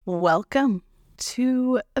Welcome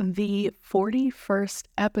to the 41st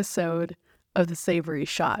episode of The Savory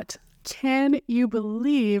Shot. Can you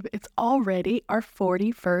believe it's already our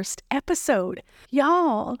 41st episode?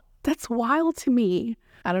 Y'all, that's wild to me.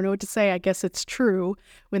 I don't know what to say. I guess it's true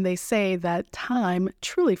when they say that time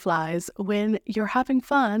truly flies when you're having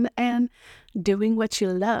fun and doing what you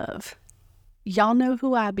love. Y'all know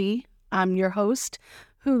who I be. I'm your host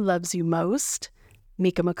who loves you most,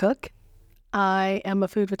 Mika McCook. I am a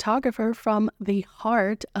food photographer from the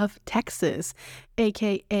heart of Texas,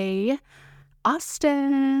 aka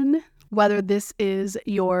Austin. Whether this is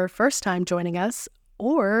your first time joining us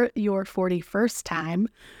or your 41st time,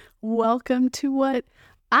 welcome to what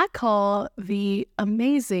I call the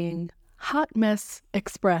amazing Hot Mess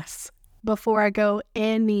Express. Before I go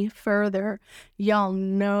any further, y'all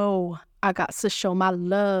know I got to show my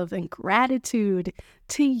love and gratitude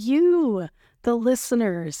to you, the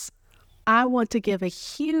listeners. I want to give a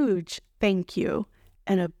huge thank you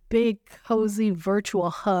and a big, cozy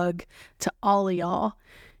virtual hug to all of y'all.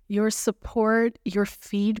 Your support, your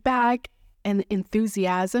feedback, and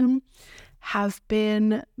enthusiasm have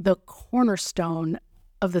been the cornerstone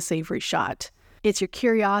of The Savory Shot. It's your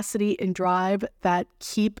curiosity and drive that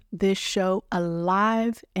keep this show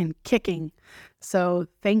alive and kicking. So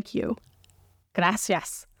thank you.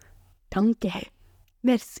 Gracias. Danke.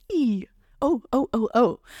 Merci.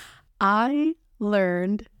 Oh. I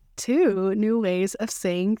learned 2 new ways of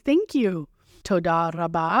saying thank you. Toda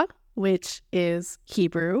Rabah, which is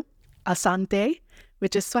Hebrew. Asante,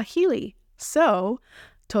 which is Swahili. So,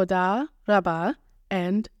 Toda Rabah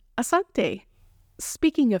and Asante.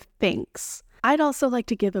 Speaking of thanks, I'd also like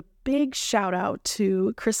to give a big shout out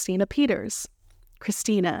to Christina Peters.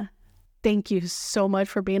 Christina, thank you so much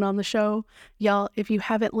for being on the show. Y'all, if you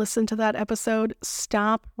haven't listened to that episode,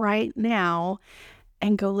 stop right now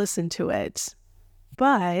and go listen to it.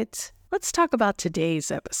 But let's talk about today's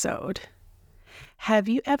episode. Have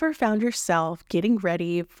you ever found yourself getting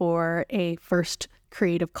ready for a first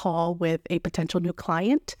creative call with a potential new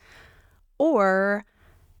client? Or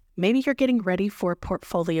maybe you're getting ready for a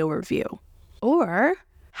portfolio review. Or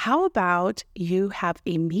how about you have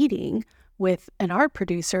a meeting with an art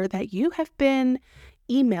producer that you have been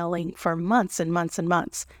emailing for months and months and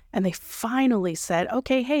months, and they finally said,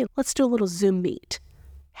 okay, hey, let's do a little Zoom meet.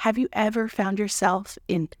 Have you ever found yourself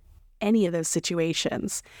in any of those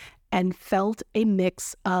situations and felt a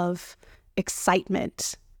mix of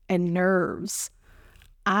excitement and nerves?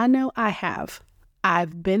 I know I have.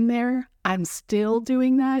 I've been there. I'm still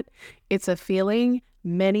doing that. It's a feeling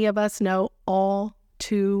many of us know all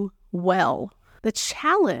too well. The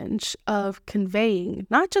challenge of conveying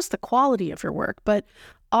not just the quality of your work, but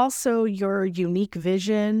also your unique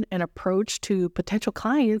vision and approach to potential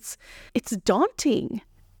clients, it's daunting.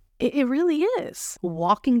 It really is.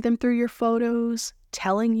 Walking them through your photos,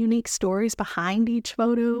 telling unique stories behind each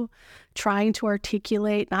photo, trying to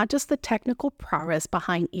articulate not just the technical prowess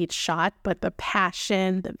behind each shot, but the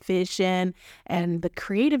passion, the vision, and the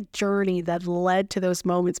creative journey that led to those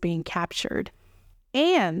moments being captured.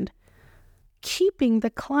 And keeping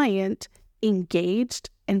the client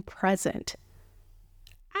engaged and present.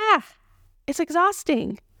 It's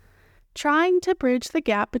exhausting. Trying to bridge the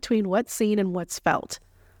gap between what's seen and what's felt.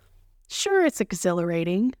 Sure, it's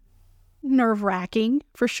exhilarating, nerve-wracking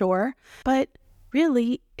for sure, but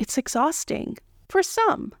really, it's exhausting for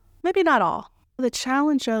some, maybe not all. The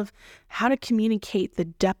challenge of how to communicate the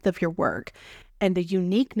depth of your work and the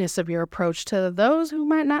uniqueness of your approach to those who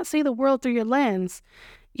might not see the world through your lens,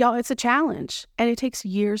 y'all, it's a challenge, and it takes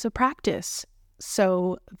years of practice.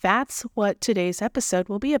 So that's what today's episode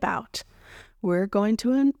will be about. We're going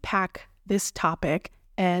to unpack this topic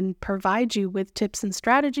and provide you with tips and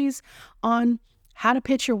strategies on how to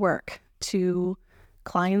pitch your work to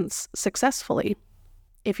clients successfully.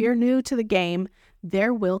 If you're new to the game,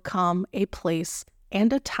 there will come a place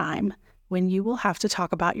and a time when you will have to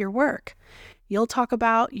talk about your work. You'll talk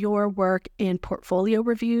about your work in portfolio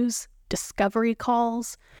reviews, discovery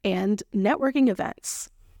calls, and networking events.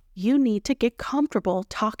 You need to get comfortable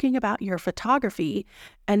talking about your photography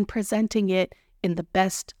and presenting it in the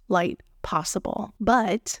best light possible.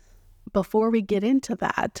 But before we get into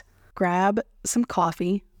that, grab some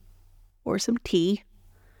coffee or some tea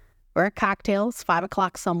or a cocktail. It's 5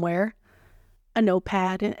 o'clock somewhere, a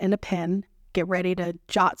notepad and a pen. Get ready to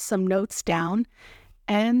jot some notes down,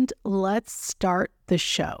 and let's start the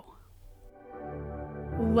show.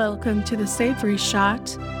 Welcome to The Savory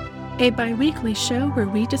Shot, a bi-weekly show where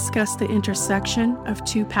we discuss the intersection of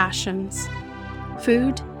 2 passions,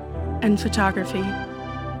 food and photography.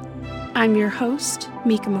 I'm your host,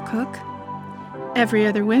 Mika McCook, Every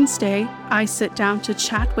other Wednesday, I sit down to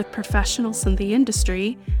chat with professionals in the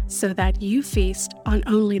industry so that you feast on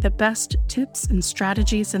only the best tips and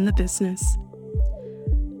strategies in the business.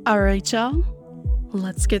 All right, y'all,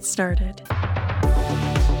 let's get started.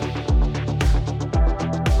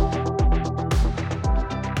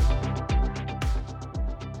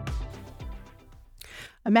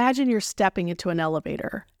 Imagine you're stepping into an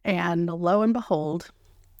elevator, and lo and behold,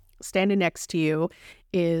 standing next to you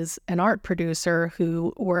is an art producer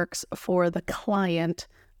who works for the client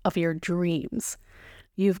of your dreams.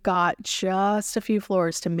 You've got just a few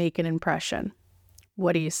floors to make an impression.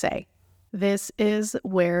 What do you say? This is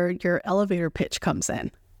where your elevator pitch comes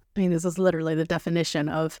in. I mean, this is literally the definition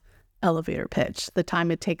of elevator pitch, the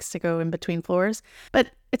time it takes to go in between floors. But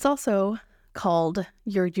it's also called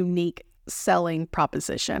your unique selling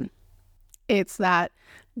proposition. It's that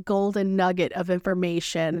golden nugget of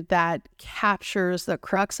information that captures the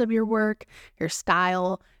crux of your work, your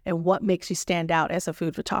style, and what makes you stand out as a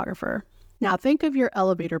food photographer. Now, think of your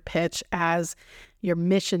elevator pitch as your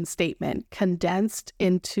mission statement condensed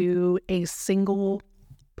into a single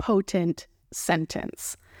potent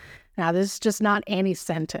sentence. Now, this is just not any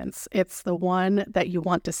sentence. It's the one that you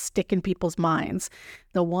want to stick in people's minds,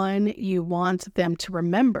 the one you want them to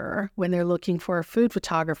remember when they're looking for a food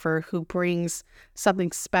photographer who brings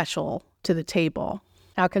something special to the table.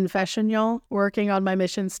 Now, confession, y'all, working on my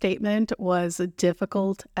mission statement was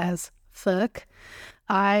difficult as fuck.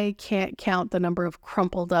 I can't count the number of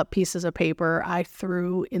crumpled up pieces of paper I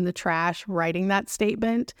threw in the trash writing that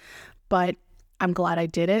statement, but I'm glad I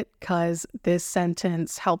did it because this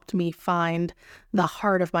sentence helped me find the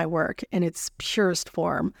heart of my work in its purest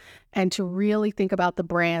form and to really think about the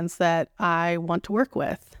brands that I want to work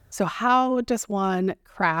with. So how does one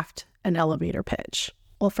craft an elevator pitch?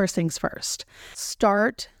 Well, first things first,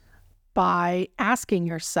 start by asking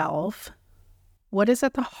yourself, what is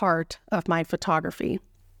at the heart of my photography?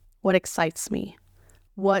 What excites me?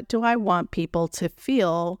 What do I want people to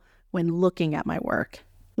feel when looking at my work?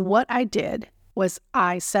 What I did was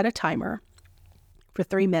I set a timer for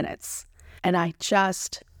 3 minutes and I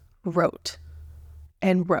just wrote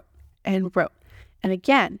and wrote and wrote. And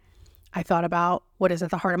again, I thought about what is at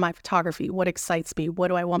the heart of my photography, what excites me, what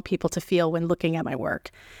do I want people to feel when looking at my work.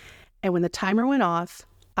 And when the timer went off,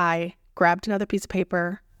 I grabbed another piece of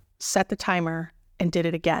paper, set the timer, and did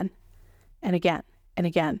it again and again and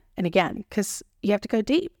again and again, because you have to go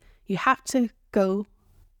deep. You have to go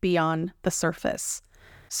beyond the surface.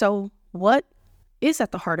 So what is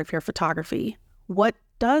at the heart of your photography? What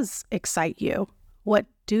does excite you? What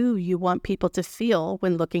do you want people to feel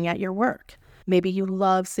when looking at your work? Maybe you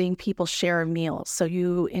love seeing people share a meal, so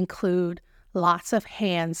you include lots of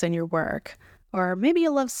hands in your work. Or maybe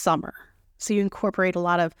you love summer, so you incorporate a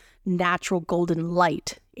lot of natural golden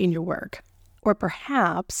light in your work. Or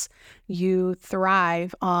perhaps you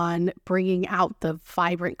thrive on bringing out the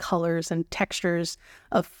vibrant colors and textures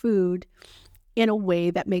of food in a way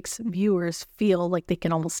that makes viewers feel like they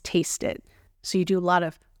can almost taste it. So you do a lot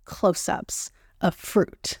of close-ups of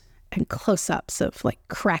fruit and close-ups of like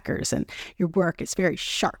crackers, and your work is very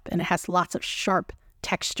sharp and it has lots of sharp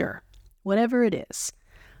texture. Whatever it is,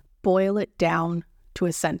 boil it down to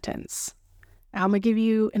a sentence. Now, I'm going to give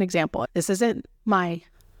you an example. This isn't my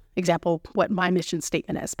example, what my mission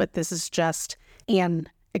statement is, but this is just an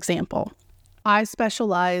example. I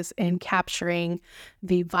specialize in capturing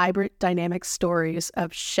the vibrant, dynamic stories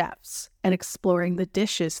of chefs and exploring the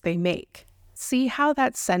dishes they make. See how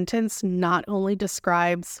that sentence not only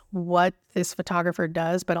describes what this photographer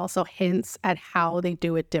does, but also hints at how they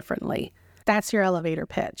do it differently. That's your elevator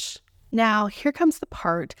pitch. Now, here comes the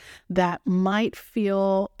part that might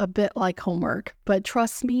feel a bit like homework, but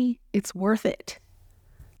trust me, it's worth it.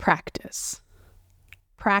 Practice.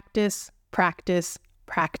 Practice, practice,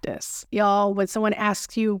 practice. Y'all, when someone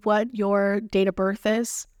asks you what your date of birth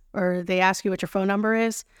is, or they ask you what your phone number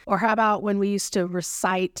is, or how about when we used to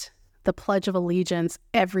recite the Pledge of Allegiance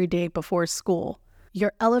every day before school,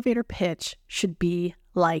 your elevator pitch should be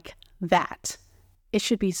like that. It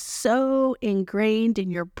should be so ingrained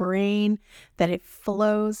in your brain that it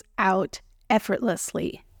flows out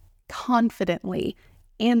effortlessly, confidently,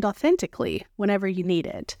 and authentically whenever you need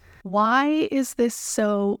it. Why is this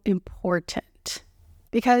so important?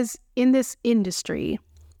 Because in this industry,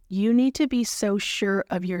 you need to be so sure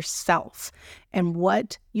of yourself and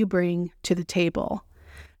what you bring to the table.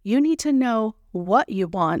 You need to know what you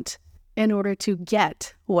want in order to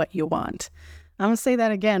get what you want. I'm going to say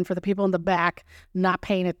that again for the people in the back not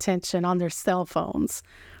paying attention on their cell phones.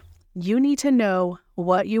 You need to know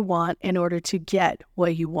what you want in order to get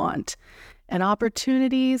what you want. And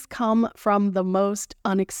opportunities come from the most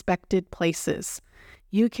unexpected places.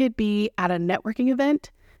 You could be at a networking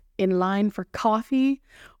event, in line for coffee,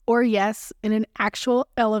 or yes, in an actual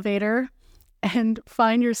elevator, and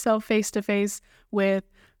find yourself face to face with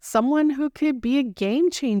someone who could be a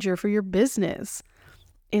game changer for your business.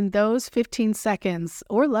 In those 15 seconds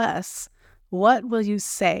or less, what will you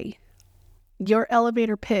say? Your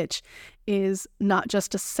elevator pitch is not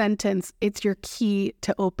just a sentence, it's your key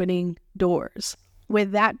to opening doors.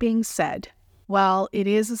 With that being said, while it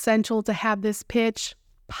is essential to have this pitch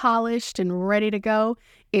polished and ready to go,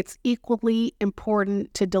 it's equally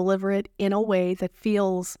important to deliver it in a way that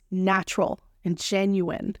feels natural and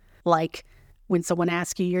genuine, like when someone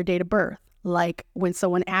asks you your date of birth, like when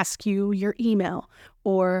someone asks you your email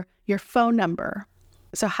or your phone number.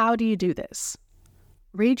 So how do you do this?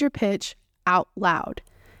 Read your pitch out loud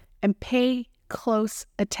and pay close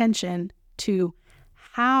attention to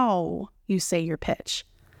how you say your pitch.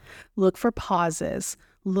 Look for pauses.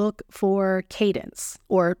 Look for cadence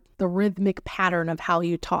or the rhythmic pattern of how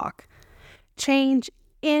you talk. Change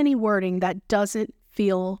any wording that doesn't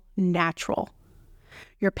feel natural.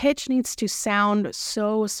 Your pitch needs to sound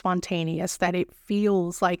so spontaneous that it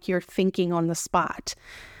feels like you're thinking on the spot,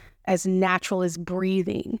 as natural as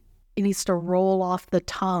breathing. It needs to roll off the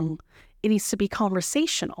tongue. It needs to be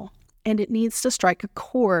conversational, and it needs to strike a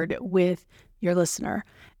chord with your listener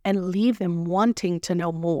and leave them wanting to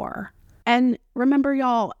know more. And remember,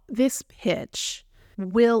 y'all, this pitch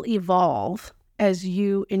will evolve as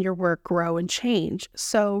you and your work grow and change.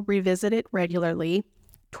 So revisit it regularly,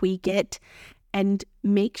 tweak it, and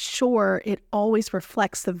make sure it always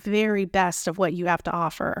reflects the very best of what you have to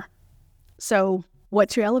offer. So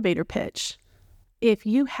what's your elevator pitch? If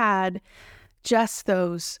you had just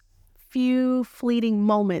those few fleeting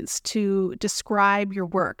moments to describe your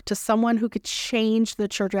work to someone who could change the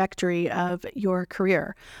trajectory of your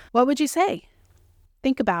career, what would you say?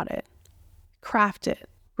 Think about it, craft it,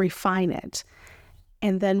 refine it,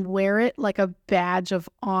 and then wear it like a badge of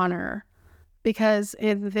honor. Because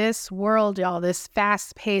in this world, y'all, this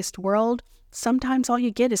fast-paced world, sometimes all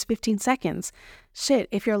you get is 15 seconds. Shit,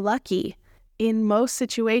 if you're lucky, in most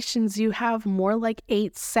situations, you have more like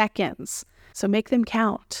 8 seconds. So make them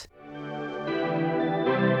count.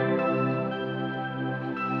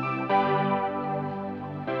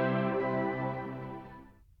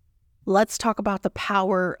 Let's talk about the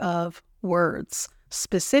power of words,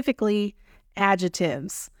 specifically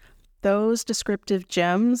adjectives. Those descriptive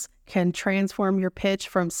gems can transform your pitch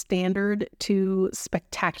from standard to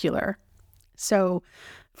spectacular. So,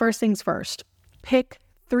 first things first, pick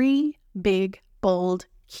 3 big, bold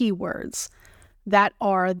keywords that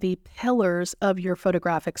are the pillars of your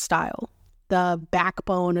photographic style, the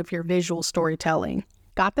backbone of your visual storytelling.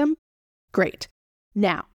 Got them? Great.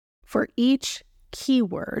 Now, for each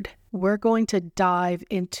keyword, we're going to dive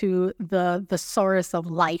into the thesaurus of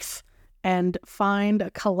life and find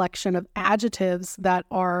a collection of adjectives that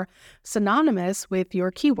are synonymous with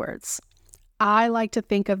your keywords. I like to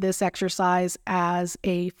think of this exercise as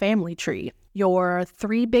a family tree. Your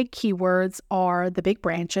 3 big keywords are the big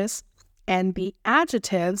branches, and the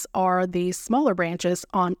adjectives are the smaller branches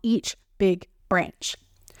on each big branch.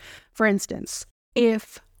 For instance,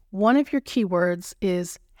 if one of your keywords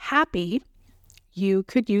is happy, you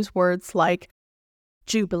could use words like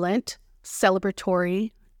jubilant,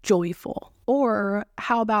 celebratory, joyful. Or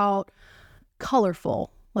how about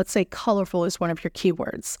colorful? Let's say colorful is one of your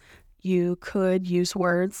keywords. You could use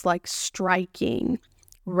words like striking,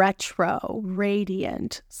 retro,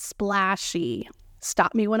 radiant, splashy.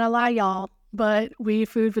 Stop me when I lie, y'all. But we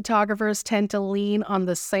food photographers tend to lean on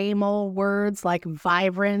the same old words like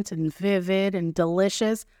vibrant and vivid and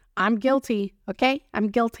delicious. I'm guilty, okay? I'm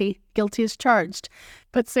guilty. Guilty as charged.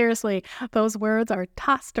 But seriously, those words are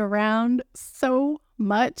tossed around so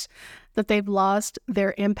much that they've lost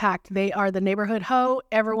their impact. They are the neighborhood hoe.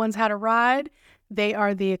 Everyone's had a ride. They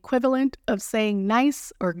are the equivalent of saying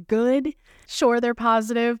nice or good. Sure, they're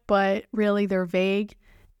positive, but really they're vague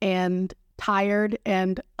and tired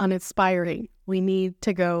and uninspiring. We need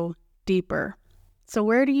to go deeper. So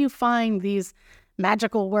where do you find these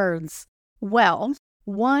magical words? Well,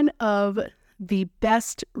 one of the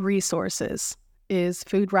best resources is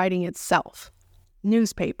food writing itself.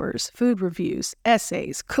 Newspapers, food reviews,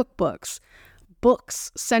 essays, cookbooks,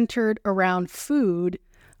 books centered around food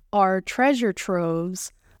are treasure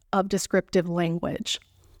troves of descriptive language.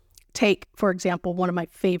 Take, for example, one of my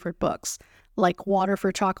favorite books, like Water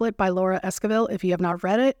for Chocolate by Laura Esquivel. If you have not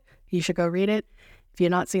read it, you should go read it. If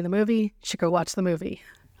you've not seen the movie, you should go watch the movie.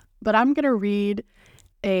 But I'm going to read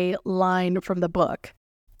a line from the book.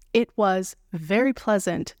 It was very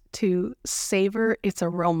pleasant to savor its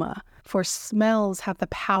aroma, for smells have the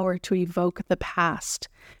power to evoke the past,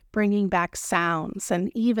 bringing back sounds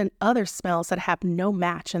and even other smells that have no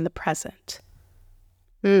match in the present.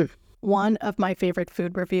 One of my favorite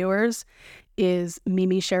food reviewers is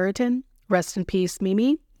Mimi Sheraton. Rest in peace,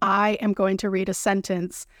 Mimi. I am going to read a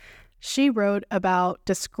sentence she wrote about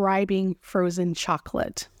describing frozen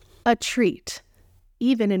chocolate. A treat,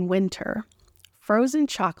 even in winter. Frozen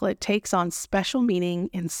chocolate takes on special meaning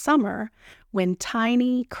in summer when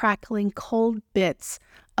tiny, crackling, cold bits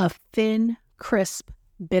of thin, crisp,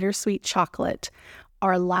 bittersweet chocolate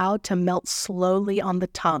are allowed to melt slowly on the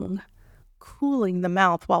tongue, cooling the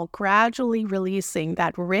mouth while gradually releasing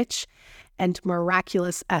that rich and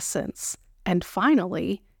miraculous essence. And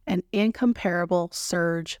finally, an incomparable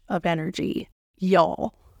surge of energy.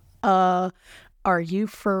 Y'all, are you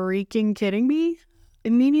freaking kidding me?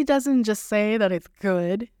 Mimi doesn't just say that it's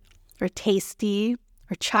good or tasty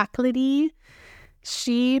or chocolatey.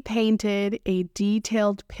 She painted a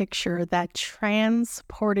detailed picture that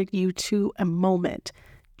transported you to a moment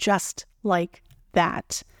just like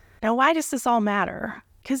that. Now, why does this all matter?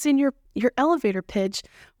 Because in your elevator pitch,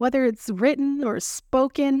 whether it's written or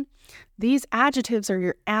spoken, these adjectives are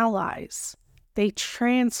your allies. They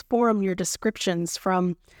transform your descriptions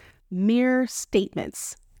from mere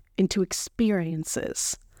statements into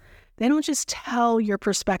experiences. They don't just tell your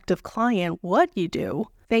prospective client what you do.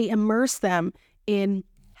 They immerse them in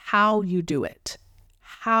how you do it,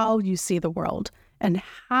 how you see the world, and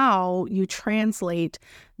how you translate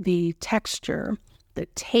the texture, the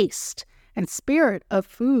taste, and spirit of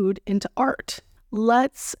food into art.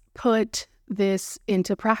 Let's put this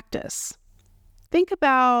into practice. Think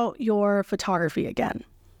about your photography again.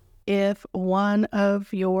 If one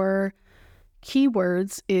of your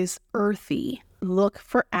keywords is earthy, look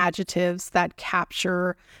for adjectives that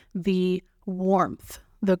capture the warmth,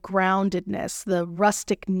 the groundedness, the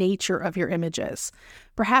rustic nature of your images.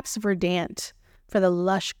 Perhaps verdant for the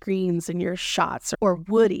lush greens in your shots, or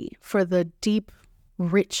woody for the deep,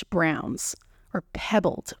 rich browns, or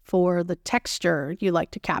pebbled for the texture you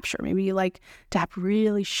like to capture. Maybe you like to have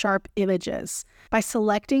really sharp images. By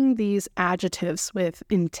selecting these adjectives with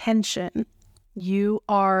intention, you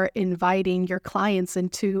are inviting your clients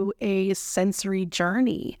into a sensory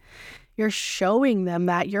journey. You're showing them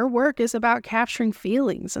that your work is about capturing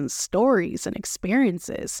feelings and stories and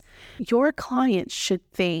experiences. Your clients should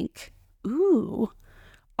think, ooh,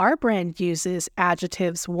 our brand uses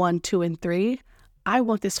adjectives 1, 2, and 3. I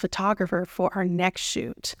want this photographer for our next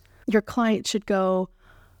shoot. Your client should go,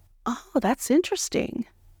 oh, that's interesting.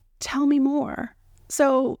 Tell me more.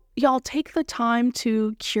 So y'all take the time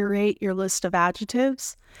to curate your list of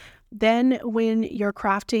adjectives. Then when you're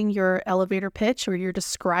crafting your elevator pitch or you're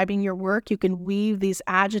describing your work, you can weave these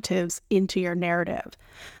adjectives into your narrative.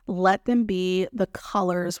 Let them be the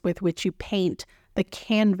colors with which you paint the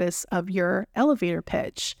canvas of your elevator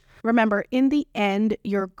pitch. Remember, in the end,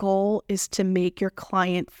 your goal is to make your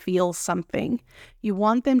client feel something. You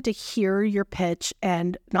want them to hear your pitch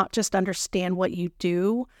and not just understand what you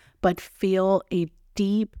do, but feel a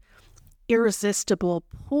deep, irresistible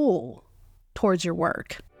pull towards your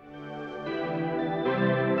work.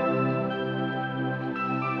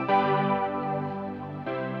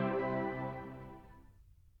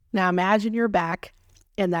 Now imagine you're back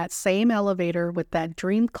in that same elevator with that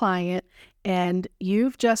dream client, and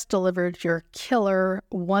you've just delivered your killer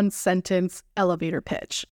one-sentence elevator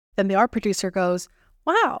pitch. Then the art producer goes,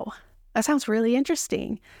 wow, that sounds really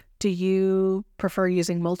interesting. Do you prefer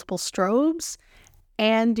using multiple strobes?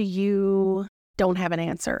 And you don't have an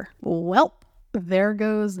answer. Well, there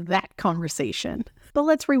goes that conversation. But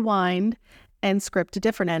let's rewind and script a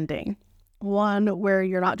different ending. One where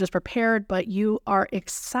you're not just prepared, but you are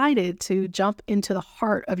excited to jump into the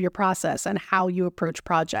heart of your process and how you approach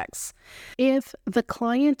projects. If the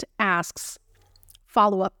client asks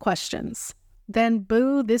follow-up questions, then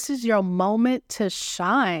boo, this is your moment to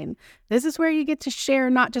shine. This is where you get to share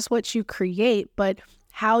not just what you create, but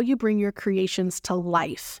how you bring your creations to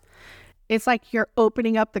life. It's like you're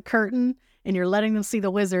opening up the curtain and you're letting them see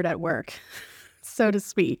the wizard at work, so to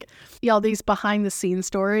speak. Y'all, these behind-the-scenes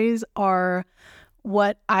stories are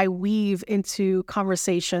what I weave into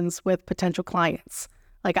conversations with potential clients.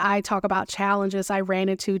 Like, I talk about challenges I ran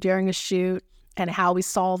into during a shoot and how we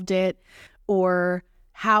solved it, or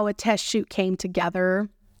how a test shoot came together.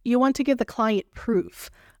 You want to give the client proof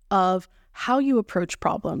of how you approach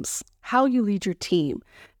problems, how you lead your team,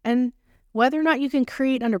 and whether or not you can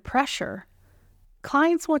create under pressure.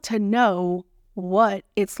 Clients want to know what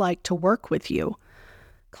it's like to work with you.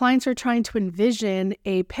 Clients are trying to envision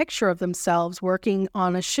a picture of themselves working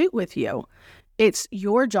on a shoot with you. It's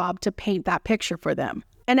your job to paint that picture for them.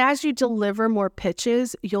 And as you deliver more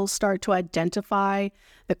pitches, you'll start to identify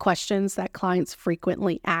the questions that clients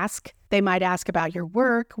frequently ask. They might ask about your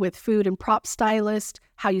work with food and prop stylists,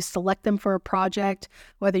 how you select them for a project,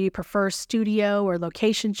 whether you prefer studio or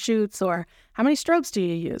location shoots, or how many strobes do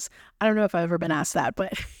you use? I don't know if I've ever been asked that,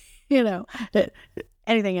 but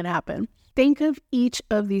anything can happen. Think of each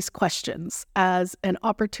of these questions as an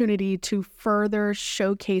opportunity to further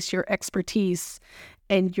showcase your expertise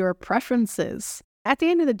and your preferences. At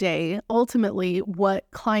the end of the day, ultimately, what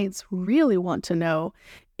clients really want to know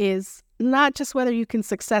is not just whether you can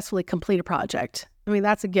successfully complete a project. I mean,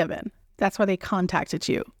 that's a given. That's why they contacted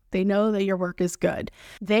you. They know that your work is good.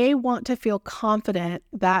 They want to feel confident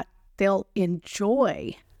that they'll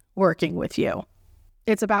enjoy working with you.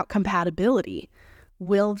 It's about compatibility.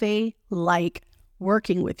 Will they like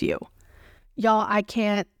working with you? Y'all, I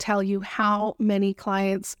can't tell you how many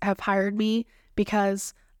clients have hired me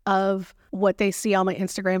because of what they see on my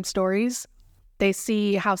Instagram stories. They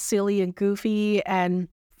see how silly and goofy and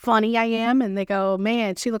funny I am, and they go,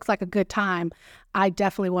 man, she looks like a good time. I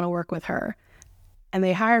definitely want to work with her. And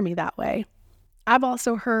they hire me that way. I've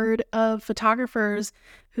also heard of photographers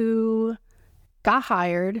who got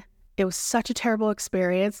hired. It was such a terrible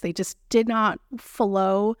experience. They just did not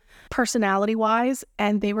flow personality-wise,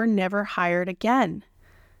 and they were never hired again.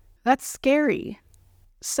 That's scary.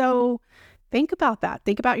 So think about that.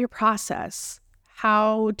 Think about your process.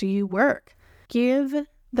 How do you work? Give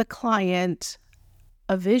the client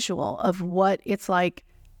a visual of what it's like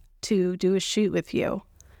to do a shoot with you,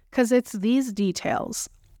 because it's these details,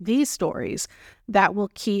 these stories that will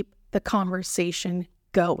keep the conversation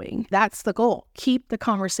going. That's the goal. Keep the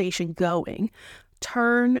conversation going.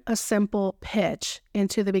 Turn a simple pitch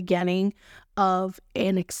into the beginning of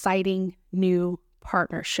an exciting new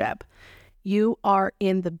partnership. You are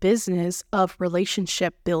in the business of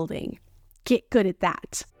relationship building. Get good at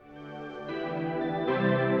that.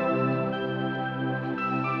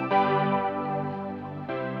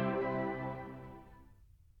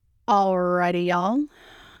 Alrighty, y'all.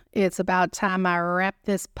 It's about time I wrap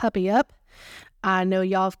this puppy up. I know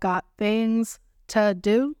y'all have got things to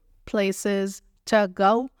do, places to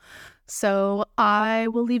go, so I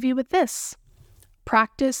will leave you with this.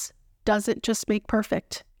 Practice doesn't just make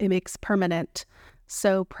perfect, it makes permanent.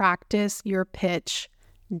 So practice your pitch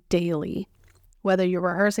daily. Whether you're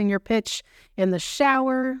rehearsing your pitch in the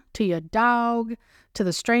shower, to your dog, to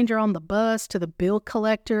the stranger on the bus, to the bill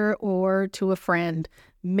collector, or to a friend,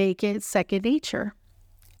 make it second nature.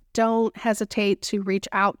 Don't hesitate to reach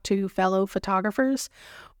out to fellow photographers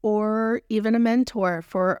or even a mentor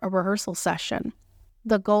for a rehearsal session.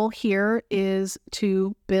 The goal here is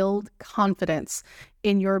to build confidence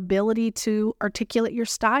in your ability to articulate your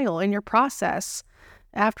style and your process.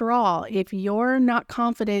 After all, if you're not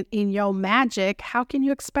confident in your magic, how can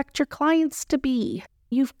you expect your clients to be?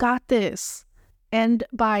 You've got this. And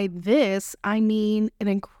by this, I mean an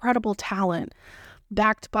incredible talent,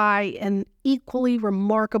 backed by an equally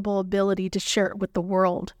remarkable ability to share it with the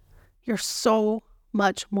world. You're so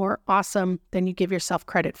much more awesome than you give yourself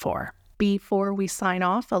credit for. Before we sign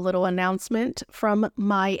off, a little announcement from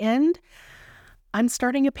my end. I'm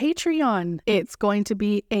starting a Patreon. It's going to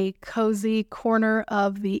be a cozy corner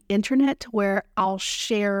of the internet where I'll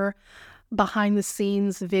share behind the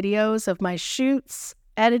scenes videos of my shoots,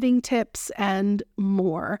 editing tips, and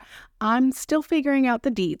more. I'm still figuring out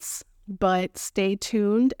the deets, but stay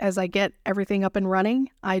tuned as I get everything up and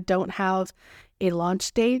running. I don't have a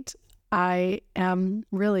launch date. I am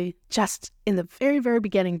really just in the very, very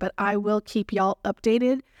beginning, but I will keep y'all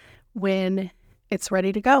updated when it's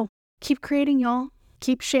ready to go. Keep creating, y'all.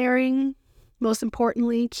 Keep sharing. Most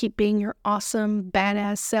importantly, keep being your awesome,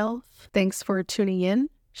 badass self. Thanks for tuning in,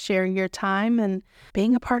 sharing your time, and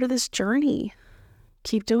being a part of this journey.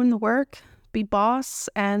 Keep doing the work. Be boss.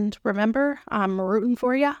 And remember, I'm rooting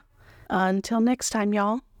for ya. Until next time,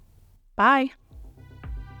 y'all. Bye.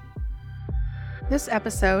 This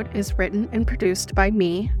episode is written and produced by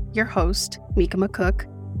me, your host, Mika McCook.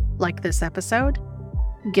 Like this episode?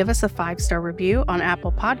 Give us a 5-star review on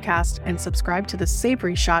Apple Podcasts and subscribe to The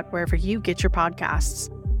Savory Shot wherever you get your podcasts.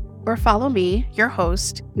 Or follow me, your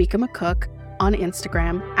host, Mika McCook, on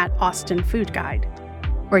Instagram at Austin Food Guide.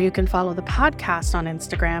 Or you can follow the podcast on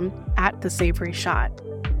Instagram at The Savory Shot.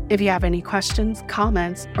 If you have any questions,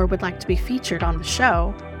 comments, or would like to be featured on the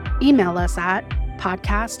show, email us at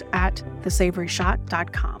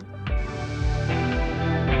podcast@thesavoryshot.com.